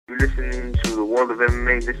listening to the World of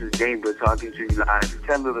MMA. This is Gamer talking to you live.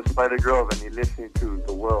 Tender the Spider Grove, and you're listening to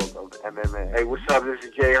the World of MMA. Hey, what's up? This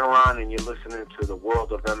is Jay Haran, and you're listening to the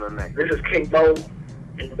World of MMA. This is King Bo,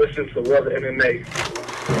 and you're listening to the World of MMA.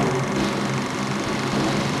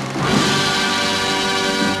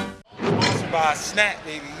 By Snap,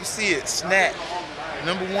 baby. You see it, Snap.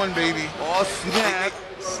 #1, baby. Oh, Snap.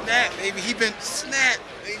 Snap, baby. He been Snap,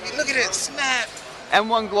 baby. Look at it, Snap.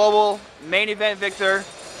 M1 Global, main event victor.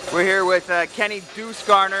 We're here with Kenny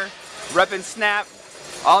Garner, repping Snap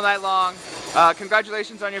all night long.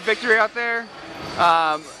 Congratulations on your victory out there.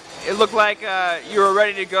 It looked like you were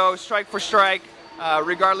ready to go strike for strike,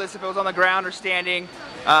 regardless if it was on the ground or standing.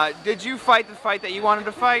 Did you fight the fight that you wanted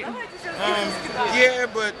to fight? Yeah,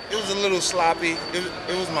 but it was a little sloppy.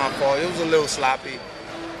 It was my fault. It was a little sloppy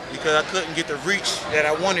because I couldn't get the reach that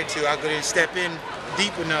I wanted to. I couldn't step in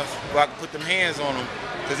deep enough where I could put them hands on him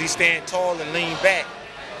because he's standing tall and lean back.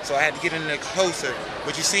 So I had to get in there closer.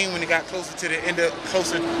 But you seen when it got closer to the end of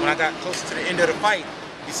when I got closer to the end of the fight.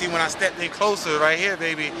 You see when I stepped in closer right here,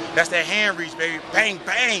 baby. That's that hand reach, baby. Bang,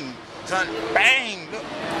 bang, son, bang, look,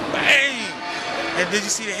 bang. And did you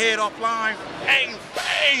see the head offline? Bang,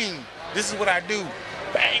 bang. This is what I do.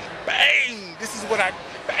 Bang, bang. This is what I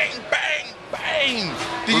bang, bang, bang.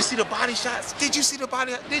 Did you see the body shots? Did you see the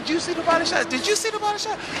body? Did you see the body shots? Did you see the body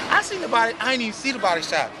shot? I seen the body. I didn't even see the body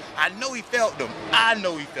shot. I know he felt them. I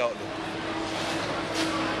know he felt them.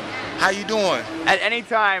 How you doing? At any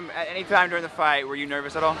time during the fight, were you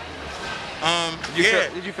nervous at all?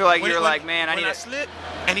 Did you feel like you were like, man, I need to slip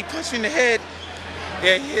and he punched me in the head.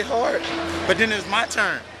 Yeah, he hit hard. But then it was my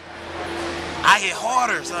turn. I hit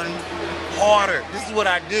harder, son. Harder. This is what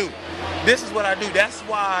I do. This is what I do. That's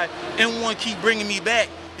why M1 keep bringing me back,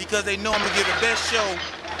 because they know I'm gonna give the best show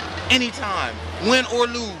anytime. Win or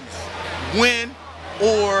lose. Win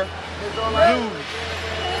or lose.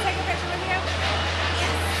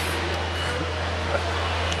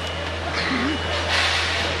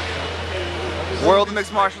 World of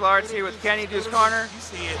Mixed Martial Arts here with Kenny Garner,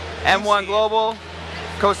 M1 Global,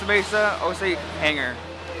 Costa Mesa, OC Hangar.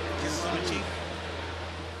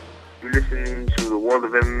 You're listening to the World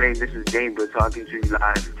of MMA. This is Gamer talking to you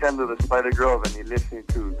live. Tender the Spider Grove, and you're listening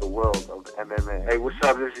to the World of MMA. Hey, what's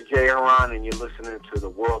up? This is Jay Haran, and you're listening to the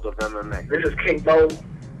World of MMA. This is King Bo,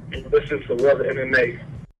 and you're listening to the World of MMA.